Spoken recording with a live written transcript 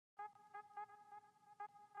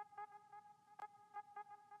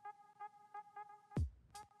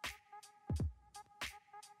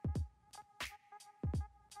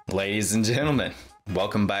Ladies and gentlemen,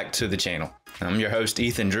 welcome back to the channel. I'm your host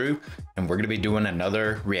Ethan Drew, and we're going to be doing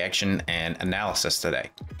another reaction and analysis today.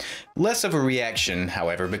 Less of a reaction,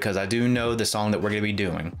 however, because I do know the song that we're going to be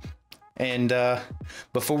doing. And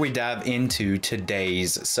before we dive into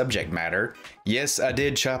today's subject matter, yes, I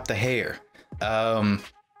did chop the hair. Well,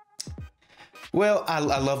 I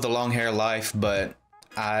love the long hair life, but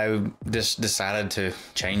I just decided to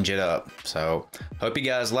change it up. So hope you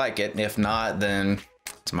guys like it. If not, then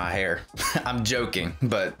it's my hair. I'm joking,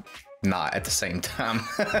 but not at the same time.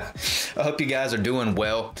 I hope you guys are doing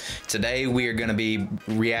well. Today we are going to be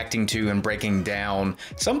reacting to and breaking down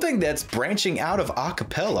something that's branching out of a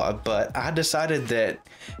cappella, but I decided that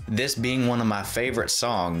this being one of my favorite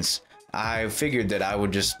songs, I figured that I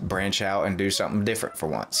would just branch out and do something different for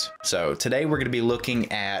once. So today we're going to be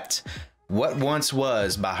looking at What Once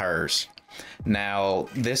Was by Hers. Now,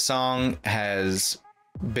 this song has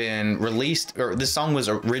been released, or this song was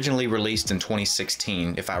originally released in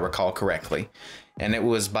 2016, if I recall correctly. And it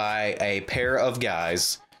was by a pair of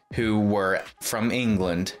guys who were from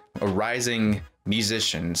England, rising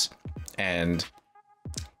musicians. And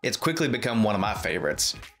it's quickly become one of my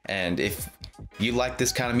favorites. And if you like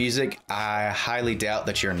this kind of music, I highly doubt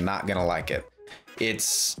that you're not gonna like it.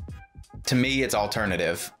 To me, it's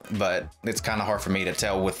alternative, but it's kind of hard for me to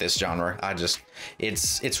tell with this genre.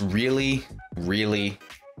 It's really, really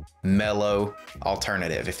mellow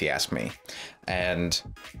alternative, if you ask me. And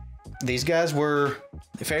these guys were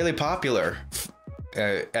fairly popular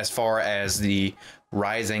as far as the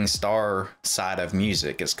rising star side of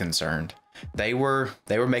music is concerned. They were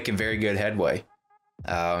making very good headway.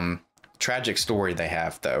 Tragic story they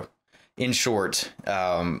have, though. In short,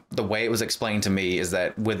 the way it was explained to me is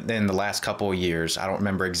that within the last couple of years, I don't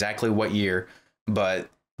remember exactly what year, but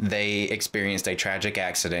they experienced a tragic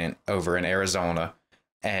accident over in Arizona,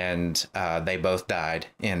 and they both died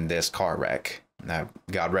in this car wreck.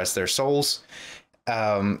 God rest their souls,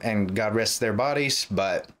 and God rest their bodies,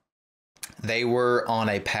 but they were on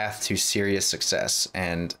a path to serious success,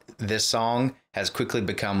 and this song has quickly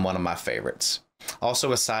become one of my favorites.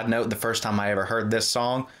 Also, a side note, the first time I ever heard this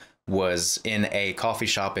song was in a coffee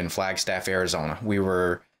shop in Flagstaff, Arizona. We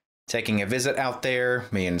were taking a visit out there,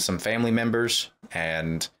 me and some family members,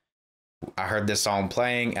 and I heard this song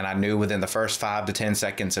playing, and I knew within the first 5 to 10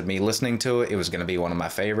 seconds of me listening to it, it was going to be one of my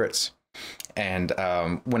favorites. And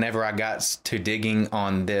whenever I got to digging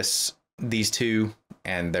on these two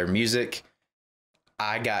and their music,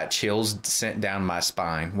 I got chills sent down my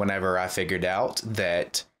spine whenever I figured out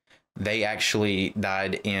that they actually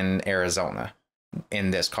died in Arizona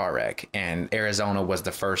in this car wreck, and Arizona was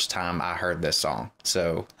the first time I heard this song.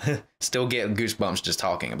 So still get goosebumps just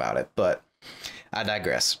talking about it, but I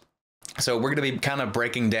digress. So we're going to be kind of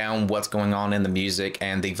breaking down what's going on in the music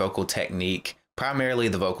and the vocal technique, primarily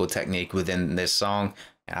the vocal technique within this song.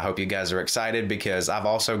 I hope you guys are excited, because I've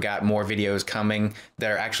also got more videos coming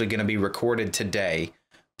that are actually going to be recorded today,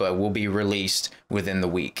 but will be released within the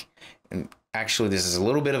week. And actually, this is a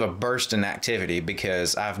little bit of a burst in activity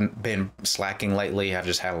because I've been slacking lately. I've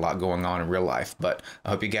just had a lot going on in real life, but I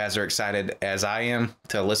hope you guys are excited as I am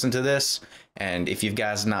to listen to this. And if you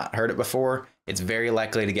guys not heard it before, it's very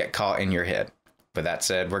likely to get caught in your head. With that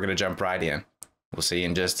said, we're going to jump right in. We'll see you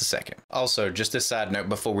in just a second. Also, just a side note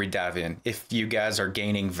before we dive in, if you guys are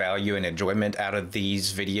gaining value and enjoyment out of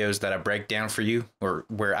these videos that I break down for you, or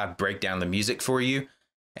where I break down the music for you,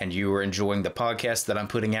 and you are enjoying the podcast that I'm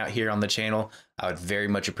putting out here on the channel, I would very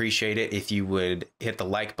much appreciate it if you would hit the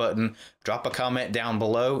like button, drop a comment down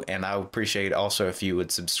below, and I would appreciate also if you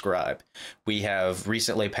would subscribe. We have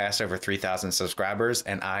recently passed over 3,000 subscribers,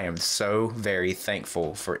 and I am so very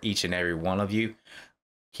thankful for each and every one of you.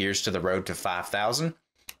 Here's to the road to 5,000.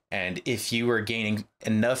 And if you are gaining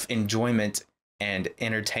enough enjoyment and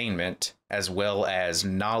entertainment, as well as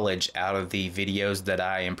knowledge out of the videos that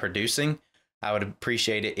I am producing, I would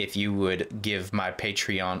appreciate it if you would give my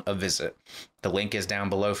Patreon a visit. The link is down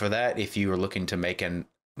below for that if you are looking to make a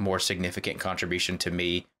more significant contribution to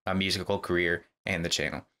me, my musical career, and the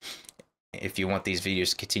channel. If you want these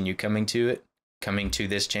videos to continue coming to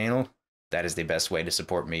this channel, that is the best way to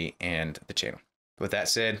support me and the channel. With that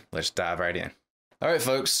said, let's dive right in. All right,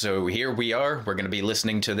 folks, so here we are. We're going to be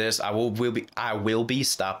listening to this. I will be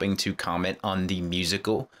stopping to comment on the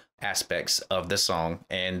musical aspects of the song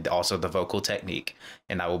and also the vocal technique,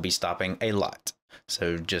 and I will be stopping a lot.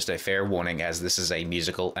 So just a fair warning, as this is a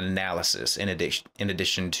musical analysis in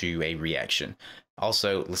addition to a reaction.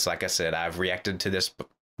 Also, like I said, I've reacted to this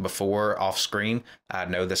before off screen. I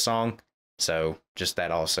know the song, So just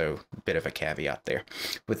that also bit of a caveat there.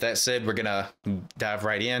 With that said, we're gonna dive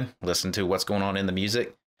right in, listen to what's going on in the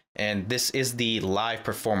music. And this is the live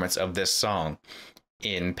performance of this song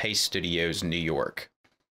in Pace Studios, New York.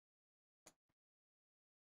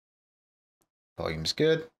 Volume's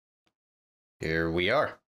good. Here we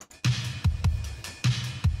are.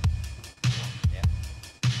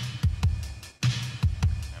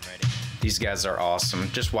 These guys are awesome.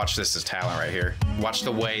 Just watch this as talent right here. Watch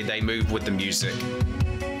the way they move with the music.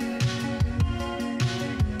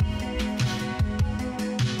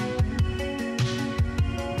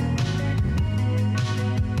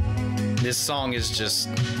 This song is just,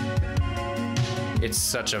 it's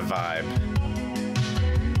such a vibe.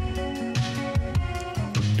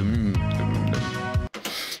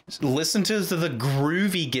 Listen to the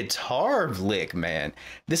groovy guitar lick, man.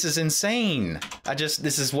 This is insane.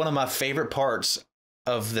 This is one of my favorite parts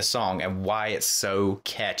of the song and why it's so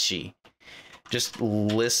catchy. Just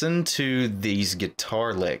listen to these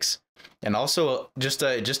guitar licks. And also just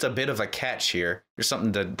a bit of a catch here. There's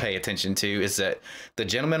something to pay attention to is that the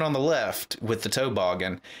gentleman on the left with the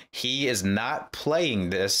toboggan, he is not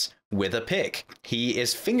playing this with a pick. He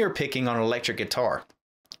is finger picking on an electric guitar,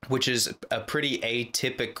 which is a pretty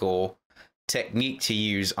atypical technique to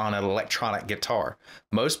use on an electronic guitar.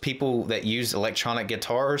 Most people that use electronic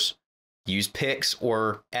guitars use picks,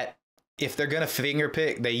 or if they're going to finger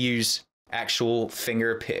pick, they use actual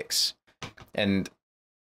finger picks. And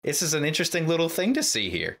this is an interesting little thing to see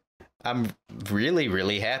here. I'm really,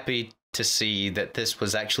 really happy to see that this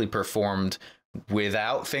was actually performed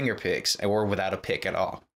without finger picks or without a pick at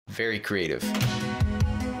all. Very creative.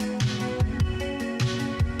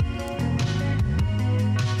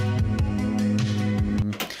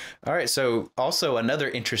 All right, so also another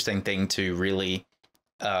interesting thing to really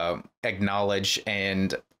acknowledge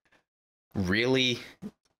and really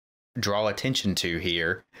draw attention to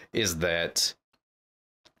here is that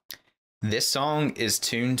this song is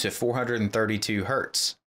tuned to 432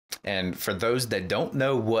 hertz. And for those that don't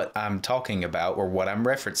know what I'm talking about or what I'm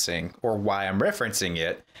referencing or why I'm referencing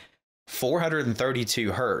it,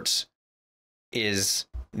 432 hertz is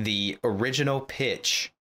the original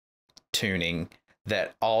pitch tuning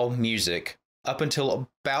that all music up until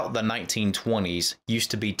about the 1920s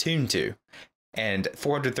used to be tuned to. And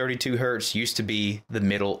 432 hertz used to be the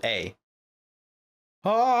middle A.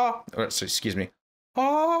 Excuse me.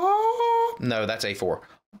 No, that's A4.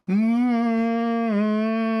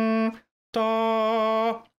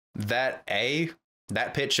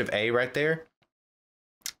 That pitch of A right there,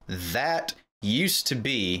 that used to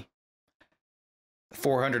be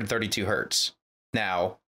 432 hertz.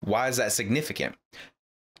 Now, why is that significant?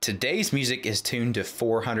 Today's music is tuned to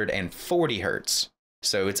 440 hertz.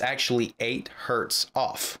 So it's actually 8 hertz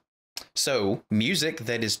off. So music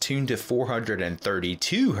that is tuned to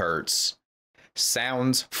 432 hertz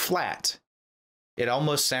sounds flat. It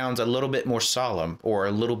almost sounds a little bit more solemn or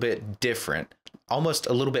a little bit different, almost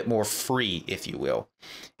a little bit more free, if you will.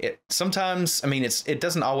 Sometimes, I mean, it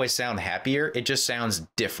doesn't always sound happier. It just sounds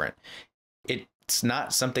different. It's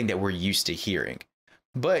not something that we're used to hearing.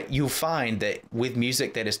 But you'll find that with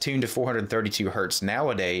music that is tuned to 432 hertz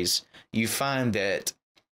nowadays, you find that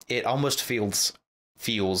it almost feels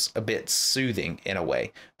a bit soothing in a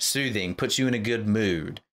way. Soothing, puts you in a good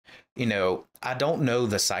mood. You know, I don't know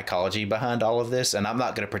the psychology behind all of this, and I'm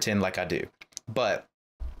not going to pretend like I do. But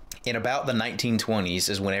in about the 1920s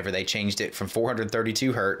is whenever they changed it from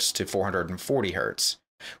 432 hertz to 440 hertz,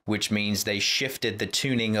 which means they shifted the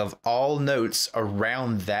tuning of all notes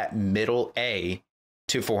around that middle A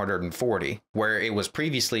to 440, where it was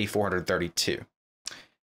previously 432.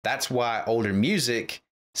 That's why older music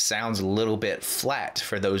sounds a little bit flat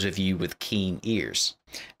for those of you with keen ears.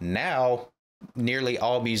 Now, nearly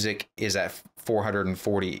all music is at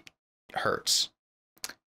 440 hertz,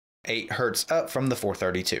 8 hertz up from the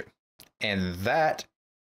 432. And that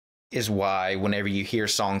is why whenever you hear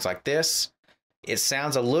songs like this, it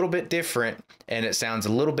sounds a little bit different and it sounds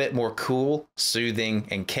a little bit more cool, soothing,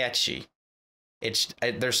 and catchy.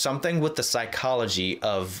 There's something with the psychology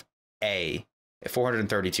of A at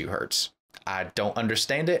 432 hertz. I don't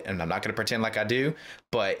understand it, and I'm not going to pretend like I do,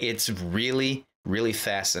 but it's really, really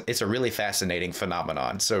fascinating. It's a really fascinating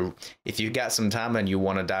phenomenon. So if you've got some time and you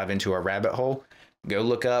want to dive into a rabbit hole, go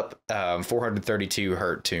look up 432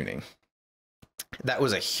 hertz tuning. That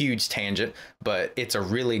was a huge tangent, but it's a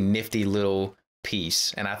really nifty little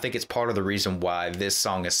piece, and I think it's part of the reason why this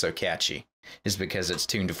song is so catchy, is because it's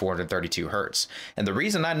tuned to 432 hertz. And the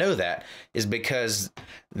reason I know that is because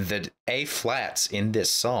the A flats in this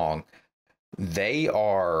song,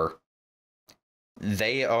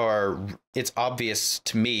 it's obvious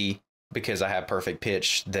to me because I have perfect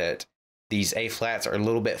pitch, that these A flats are a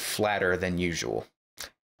little bit flatter than usual.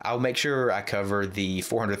 I'll make sure I cover the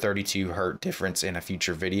 432 hertz difference in a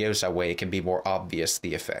future video, so that way it can be more obvious,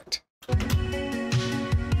 the effect.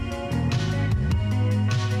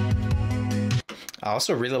 I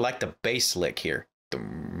also really like the bass lick here.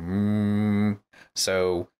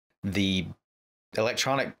 So the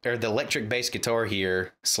electric bass guitar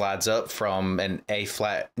here slides up from an A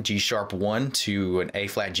flat G sharp 1 to an A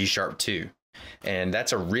flat G sharp 2. And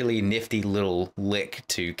that's a really nifty little lick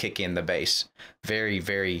to kick in the bass. Very,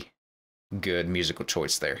 very good musical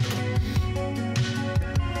choice there.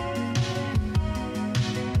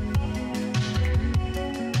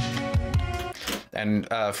 And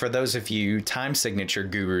for those of you time signature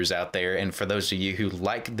gurus out there, and for those of you who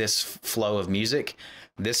like this flow of music,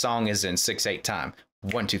 this song is in 6/8 time.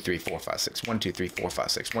 1 2 3 4 5 6. 1 2 3 4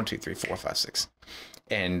 5 6. 1 2 3 4 5 6.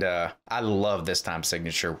 And I love this time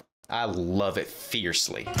signature. I love it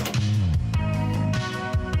fiercely.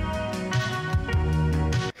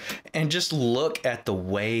 And just look at the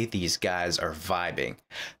way these guys are vibing.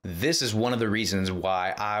 This is one of the reasons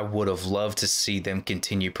why I would have loved to see them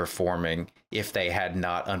continue performing if they had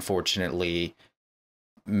not, unfortunately,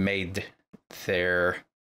 made their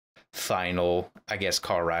final, I guess,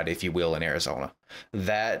 car ride, if you will, in Arizona.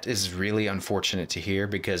 That is really unfortunate to hear,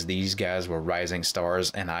 because these guys were rising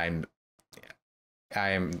stars, and I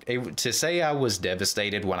am able to say I was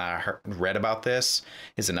devastated when I read about this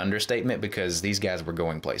is an understatement, because these guys were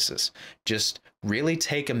going places. Just really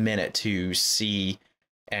take a minute to see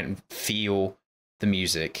and feel the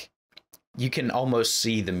music. You can almost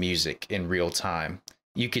see the music in real time.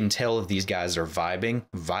 You can tell if these guys are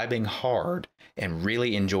vibing hard, and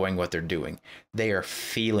really enjoying what they're doing. They are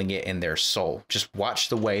feeling it in their soul. Just watch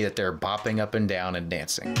the way that they're bopping up and down and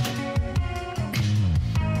dancing.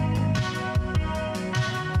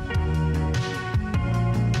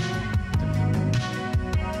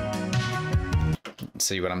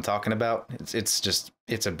 See what I'm talking about?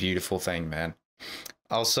 It's a beautiful thing, man.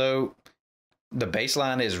 Also, the bass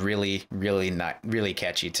line is really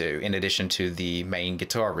catchy too, in addition to the main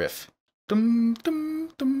guitar riff. Dum, dum,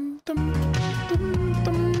 dum, dum, dum,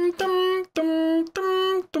 dum, dum, dum,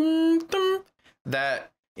 dum, dum, dum.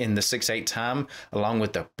 That in the 6/8 time, along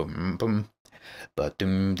with the boom boom, ba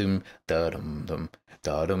dum dum da dum dum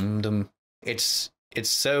da dum dum. It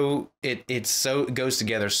goes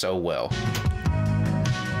together so well.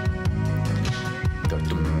 Dum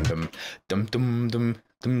dum dum dum dum dum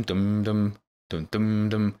dum dum dum dum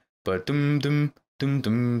dum ba dum dum dum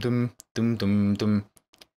dum dum dum dum dum.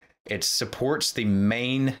 It supports the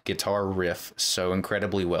main guitar riff so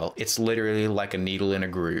incredibly well. It's literally like a needle in a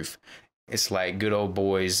groove. It's like Good Old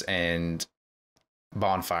Boys and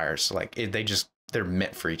Bonfires. Like they're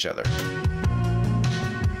meant for each other.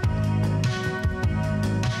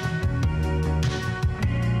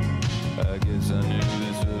 I guess I knew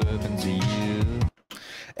this would happen to you.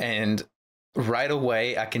 And right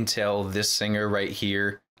away, I can tell this singer right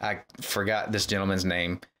here, I forgot this gentleman's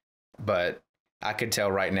name, but I could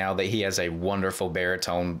tell right now that he has a wonderful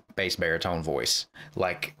bass baritone voice,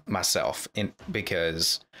 like myself,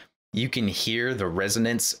 because you can hear the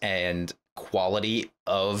resonance and quality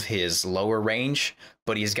of his lower range,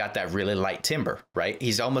 but he's got that really light timbre, right?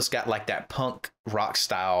 He's almost got like that punk rock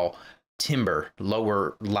style timbre,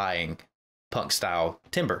 lower lying punk style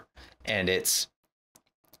timbre. And it's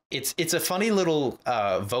a funny little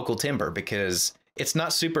vocal timbre, because it's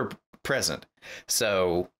not super present.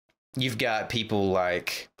 So you've got people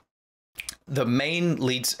like the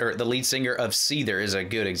lead singer of Seether is a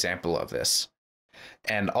good example of this.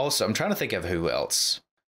 And also, I'm trying to think of who else.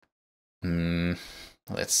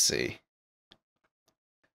 Let's see.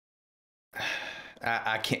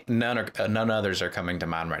 I can't. None others are coming to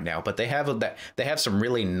mind right now. But they have some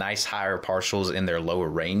really nice higher partials in their lower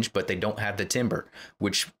range, but they don't have the timbre,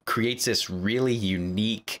 which creates this really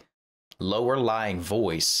unique lower lying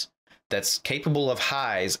voice that's capable of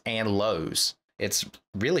highs and lows. It's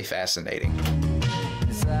really fascinating.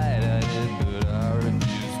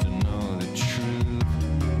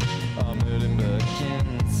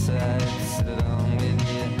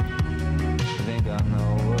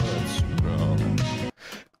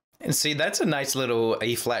 And see, that's a nice little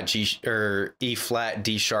E flat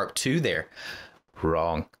D sharp 2 there.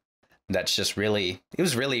 Wrong. That's just it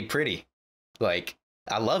was really pretty. Like,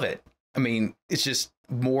 I love it. I mean, it's just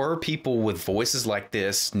more people with voices like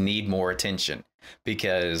this need more attention,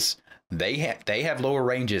 because they have lower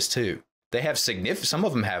ranges too. They have some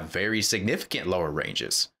of them have very significant lower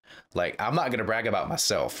ranges. Like, I'm not going to brag about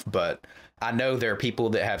myself, but I know there are people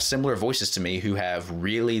that have similar voices to me who have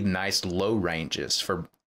really nice low ranges for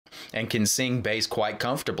and can sing bass quite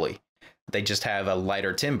comfortably. They just have a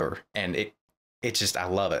lighter timbre, and it just, I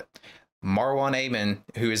love it. Marwan Amin,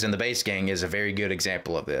 who is in the bass gang, is a very good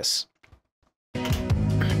example of this.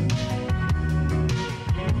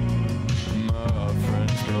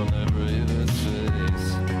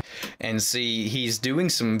 And see, he's doing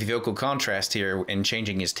some vocal contrast here and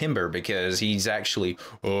changing his timbre, because he's actually,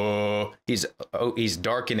 he's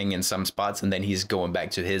darkening in some spots, and then he's going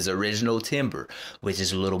back to his original timbre, which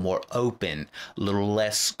is a little more open, a little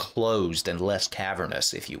less closed and less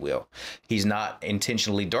cavernous, if you will. He's not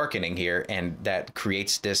intentionally darkening here, and that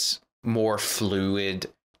creates this more fluid,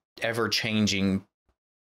 ever-changing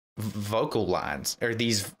vocal lines, or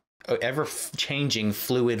these ever-changing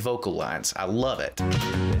fluid vocal lines. I love it.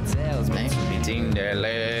 Beating their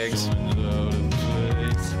legs.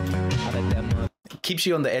 Keeps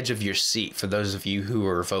you on the edge of your seat for those of you who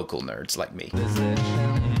are vocal nerds like me.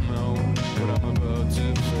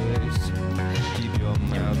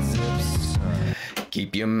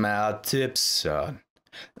 Keep your mouth tips, son.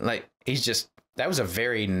 Like, he's just, that was a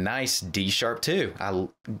very nice D sharp too.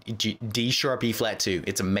 D sharp E flat 2.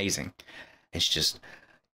 It's amazing. It's just,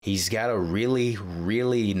 he's got a really,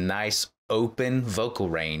 really nice open vocal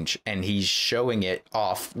range, and he's showing it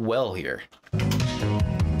off well here.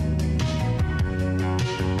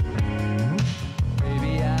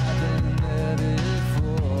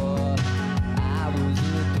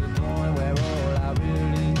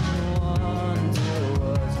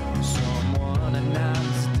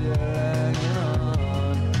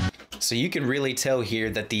 So you can really tell here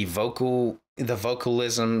that the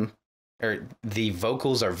vocalism, or the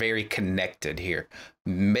vocals are very connected here.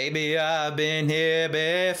 Maybe I've been here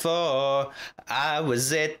before. I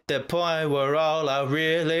was at the point where all I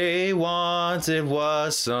really wanted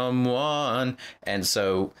was someone. And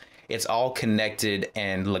so it's all connected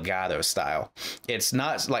and legato style. It's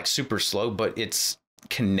not like super slow, but it's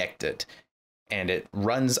connected. And it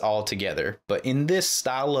runs all together. But in this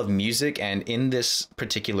style of music and in this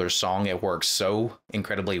particular song, it works so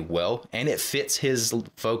incredibly well. And it fits his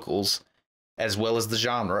vocals as well as the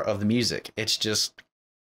genre of the music. It's just,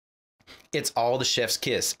 it's all the chef's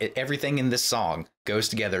kiss. Everything in this song goes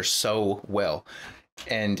together so well.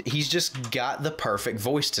 And he's just got the perfect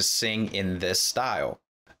voice to sing in this style.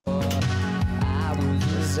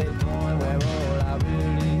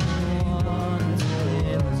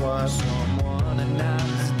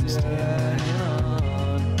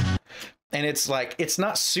 And it's like, it's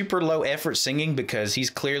not super low effort singing because he's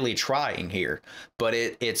clearly trying here, but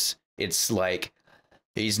it's like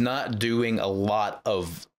he's not doing a lot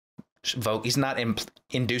of he's not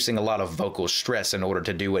inducing a lot of vocal stress in order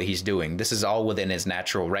to do what he's doing. This is all within his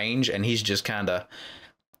natural range, and he's just kind of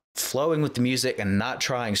flowing with the music and not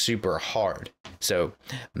trying super hard. So,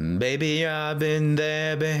 baby, I've been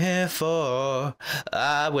there before.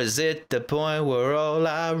 I was at the point where all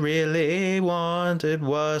I really wanted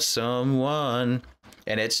was someone.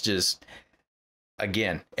 And it's just,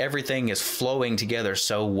 again, everything is flowing together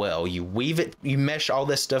so well. You weave it, you mesh all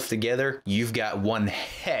this stuff together, you've got one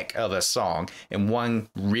heck of a song, and one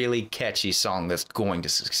really catchy song that's going to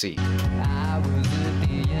succeed. I was at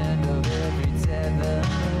the end of every tether.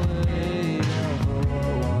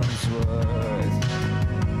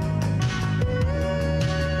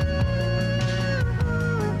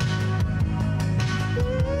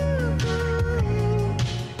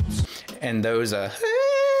 And those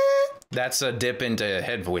that's a dip into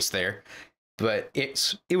head voice there, but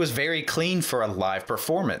it was very clean for a live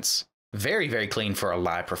performance. Very, very clean for a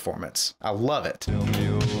live performance. I love it. Tell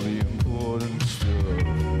me all the important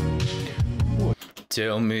stuff.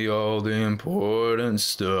 Tell me all the important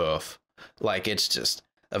stuff. Like, it's just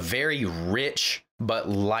a very rich but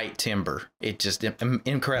light timbre. It just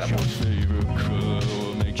incredible.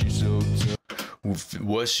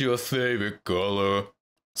 What's your favorite color?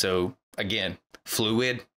 So again,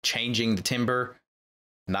 fluid, changing the timbre,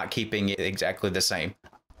 not keeping it exactly the same.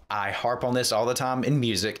 I harp on this all the time in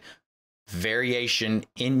music. Variation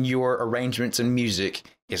in your arrangements and music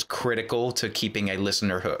is critical to keeping a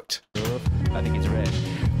listener hooked. I think it's red.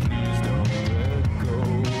 Please don't let go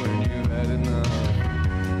when you've had enough.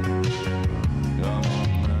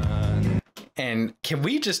 And can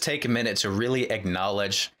we just take a minute to really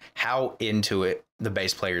acknowledge how into it the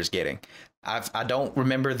bass player is getting? I don't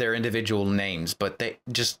remember their individual names, but they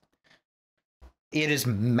just, it is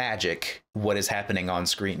magic what is happening on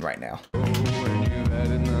screen right now.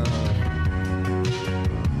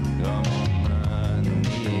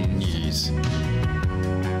 Yes.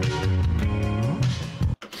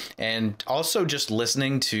 And also just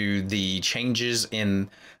listening to the changes in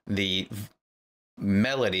the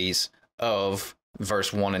melodies of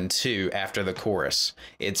verse 1 and 2 after the chorus.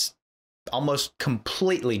 It's almost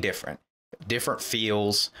completely different. Different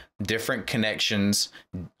feels, different connections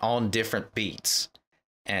on different beats.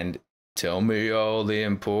 And tell me all the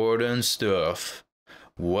important stuff.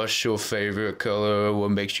 What's your favorite color?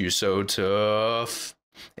 What makes you so tough?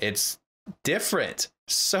 It's different.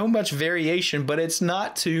 So much variation, but it's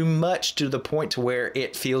not too much to the point to where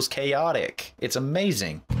it feels chaotic. It's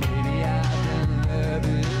amazing.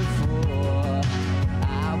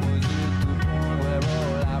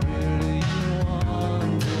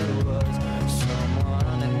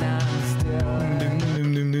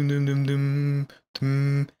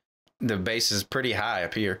 The bass is pretty high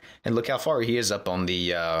up here, and look how far he is up on the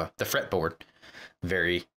fretboard.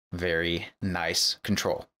 Very, very nice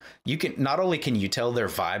control. You can not only can you tell they're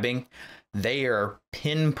vibing, they are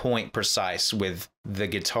pinpoint precise with the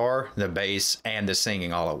guitar, the bass, and the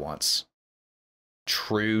singing all at once.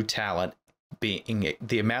 True talent being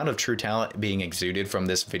the amount of true talent being exuded from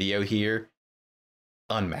this video here,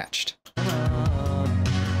 unmatched.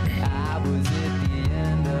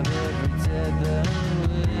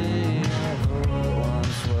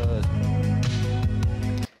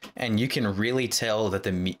 And you can really tell that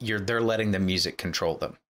they're letting the music control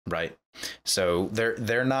them, right? So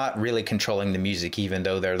they're not really controlling the music, even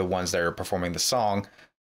though they're the ones that are performing the song.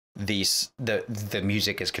 The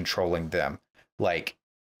music is controlling them. Like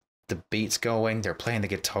the beat's going, they're playing the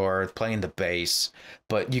guitar, playing the bass,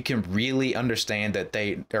 but you can really understand that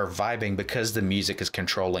they are vibing because the music is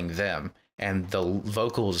controlling them and the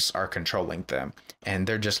vocals are controlling them, and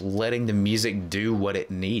they're just letting the music do what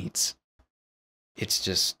it needs. It's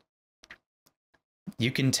just, you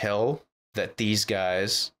can tell that these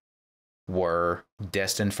guys were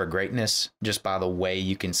destined for greatness just by the way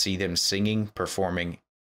you can see them singing, performing,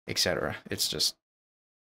 etc. It's just,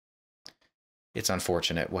 it's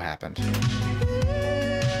unfortunate what happened.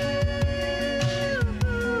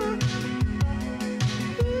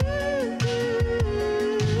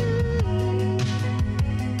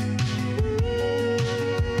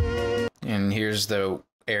 And here's the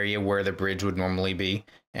area where the bridge would normally be,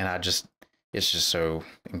 and it's just so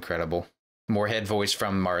incredible. More head voice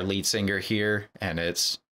from our lead singer here, and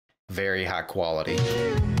it's very high quality.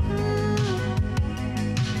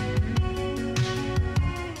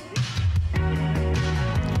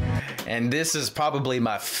 And this is probably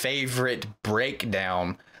my favorite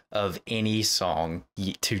breakdown of any song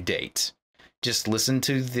to date. Just listen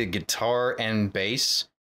to the guitar and bass,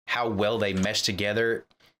 how well they mesh together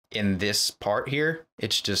in this part here.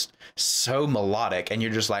 It's just so melodic, and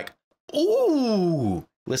you're just like, ooh,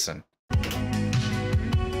 listen.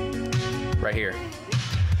 Right here.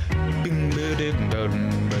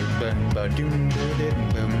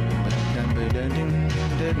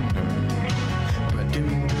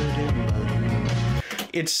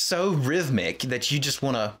 It's so rhythmic that you just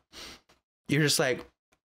want to, you're just like,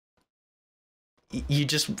 you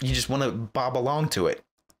just want to bob along to it.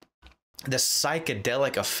 The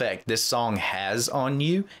psychedelic effect this song has on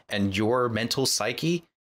you and your mental psyche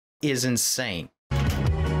is insane.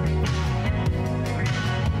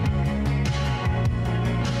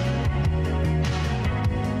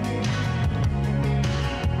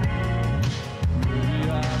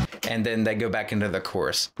 And then they go back into the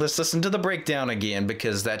chorus. Let's listen to the breakdown again,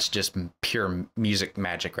 because that's just pure music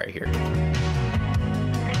magic right here.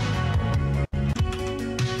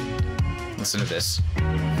 Listen to this.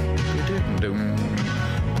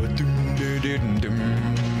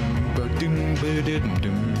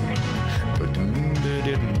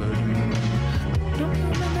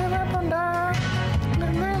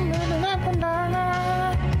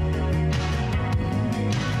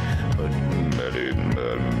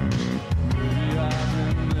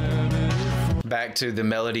 Back to the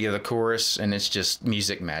melody of the chorus, and it's just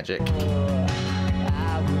music magic.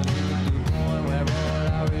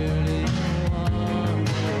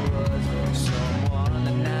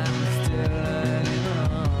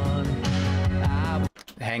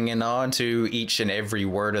 Hanging on to each and every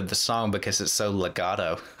word of the song because it's so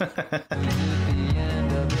legato.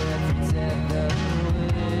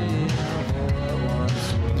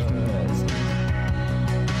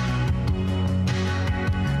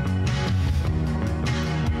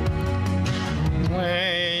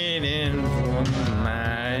 Waiting for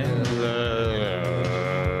my love.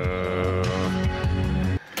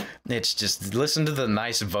 It's just, listen to the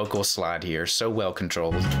nice vocal slide here, so well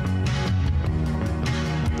controlled.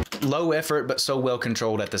 Low effort, but so well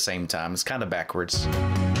controlled at the same time. It's kind of backwards.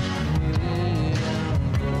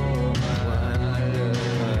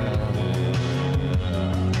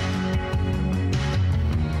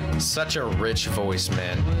 Such a rich voice,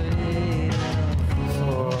 man.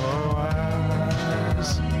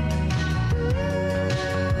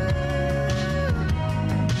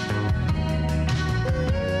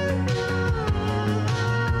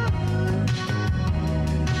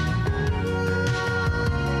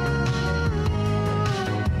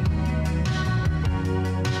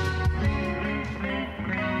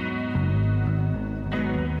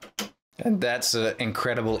 And that's an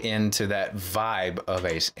incredible end to that vibe of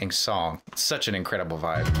a song. Such an incredible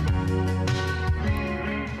vibe.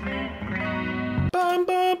 Bum,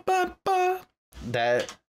 bum, bum, bum.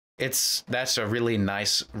 That's a really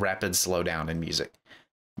nice rapid slowdown in music.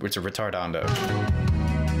 It's a retardando.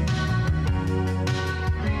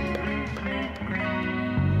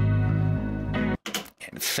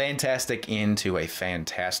 And fantastic into a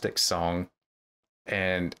fantastic song.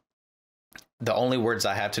 And the only words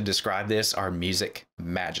I have to describe this are music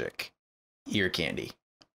magic. Ear candy.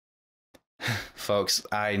 Folks,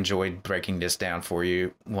 I enjoyed breaking this down for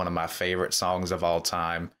you. One of my favorite songs of all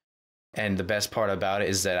time. And the best part about it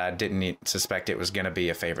is that I didn't suspect it was going to be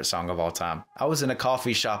a favorite song of all time. I was in a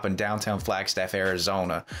coffee shop in downtown Flagstaff,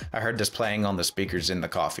 Arizona. I heard this playing on the speakers in the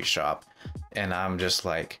coffee shop. And I'm just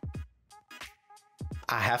like,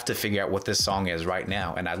 I have to figure out what this song is right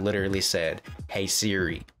now. And I literally said, "Hey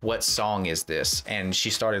Siri, what song is this?" And she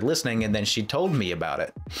started listening, and then she told me about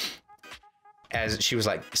it. As she was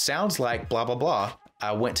like, "Sounds like blah, blah, blah."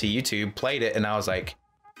 I went to YouTube, played it, and I was like,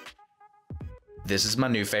 this is my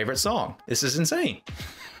new favorite song. This is insane.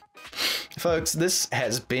 Folks, this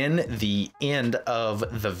has been the end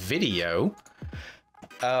of the video.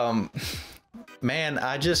 Man,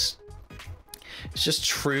 it's just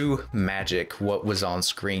true magic what was on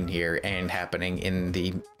screen here and happening in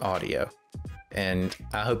the audio. And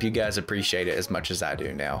I hope you guys appreciate it as much as I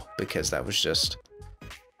do now, because that was just,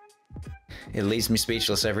 it leaves me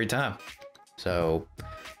speechless every time. So,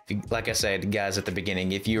 like I said, guys, at the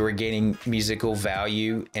beginning, if you are getting musical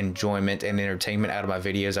value, enjoyment, and entertainment out of my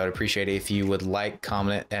videos, I would appreciate it if you would like,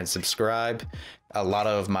 comment, and subscribe. A lot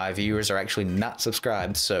of my viewers are actually not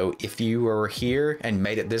subscribed, so if you are here and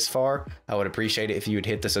made it this far, I would appreciate it if you would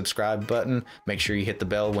hit the subscribe button. Make sure you hit the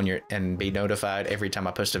bell when and be notified every time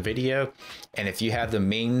I post a video. And if you have the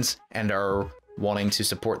means and are wanting to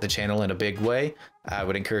support the channel in a big way, I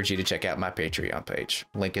would encourage you to check out my Patreon page.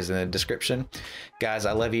 Link is in the description. Guys,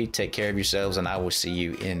 I love you. Take care of yourselves, and I will see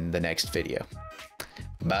you in the next video.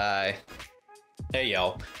 Bye. Hey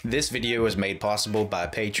y'all, this video was made possible by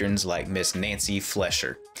patrons like Miss Nancy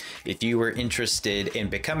Flesher. If you are interested in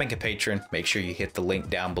becoming a patron, make sure you hit the link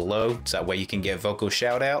down below, so that way you can get vocal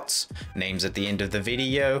shout outs, names at the end of the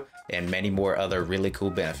video, and many more other really cool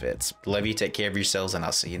benefits. Love you, take care of yourselves, and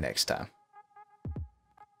I'll see you next time.